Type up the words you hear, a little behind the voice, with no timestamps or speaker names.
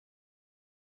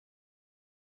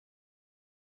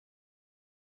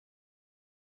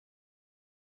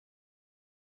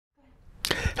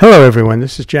Hello everyone,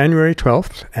 this is January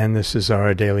 12th, and this is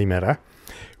our Daily Meta.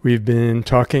 We've been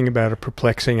talking about a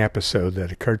perplexing episode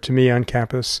that occurred to me on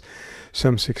campus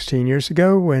some 16 years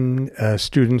ago when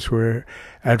students were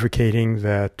advocating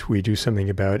that we do something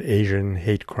about Asian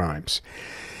hate crimes.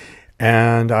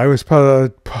 And I was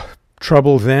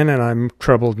troubled then, and I'm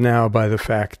troubled now by the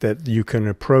fact that you can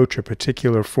approach a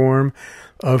particular form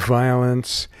of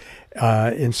violence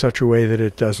in such a way that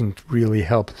it doesn't really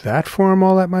help that form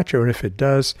all that much, or if it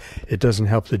does, it doesn't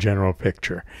help the general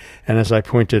picture. And as I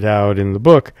pointed out in the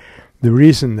book, the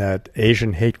reason that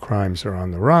Asian hate crimes are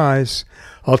on the rise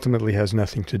ultimately has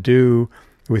nothing to do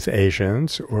with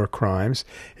Asians or crimes.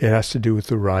 It has to do with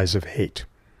the rise of hate.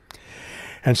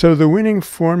 And so the winning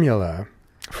formula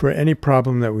for any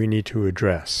problem that we need to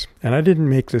address, and I didn't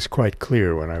make this quite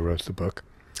clear when I wrote the book,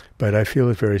 but I feel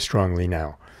it very strongly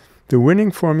now. The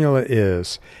winning formula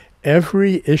is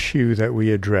every issue that we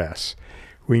address,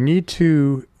 we need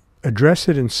to address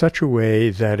it in such a way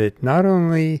that it not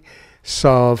only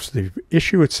solves the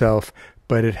issue itself,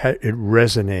 but it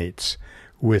resonates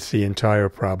with the entire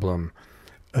problem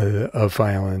of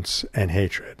violence and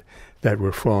hatred that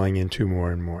we're falling into more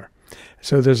and more.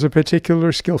 So there's a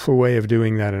particular skillful way of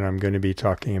doing that, and I'm going to be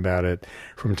talking about it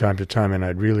from time to time, and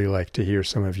I'd really like to hear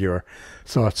some of your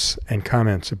thoughts and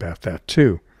comments about that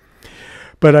too.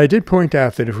 But I did point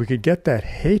out that if we could get that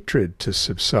hatred to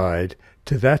subside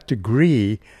to that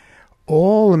degree,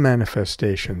 all the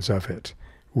manifestations of it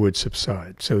would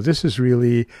subside. So this is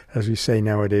really, as we say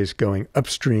nowadays, going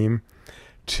upstream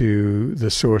to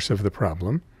the source of the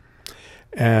problem.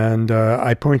 And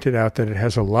I pointed out that it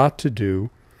has a lot to do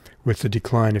with the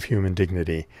decline of human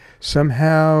dignity.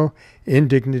 Somehow,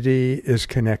 indignity is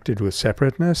connected with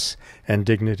separateness, and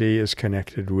dignity is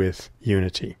connected with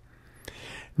unity.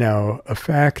 Now, a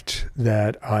fact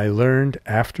that I learned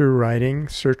after writing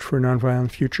Search for a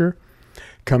Nonviolent Future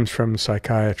comes from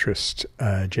psychiatrist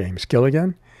James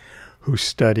Gilligan, who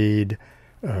studied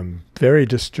very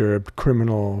disturbed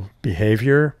criminal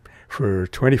behavior for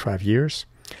 25 years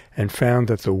and found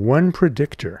that the one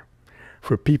predictor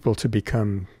for people to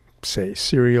become, say,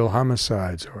 serial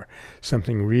homicides or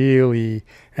something really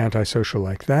antisocial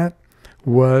like that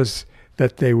was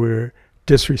that they were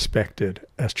disrespected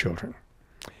as children.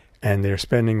 And they're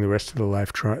spending the rest of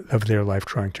their life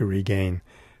trying to regain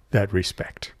that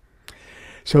respect.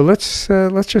 So let's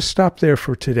just stop there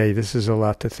for today. This is a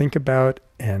lot to think about,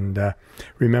 and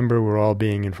remember, we're all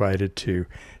being invited to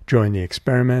join the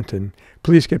experiment. And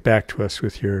please get back to us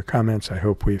with your comments. I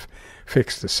hope we've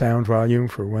fixed the sound volume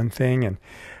for one thing,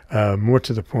 and more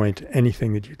to the point,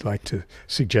 anything that you'd like to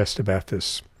suggest about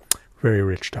this very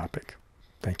rich topic.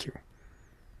 Thank you.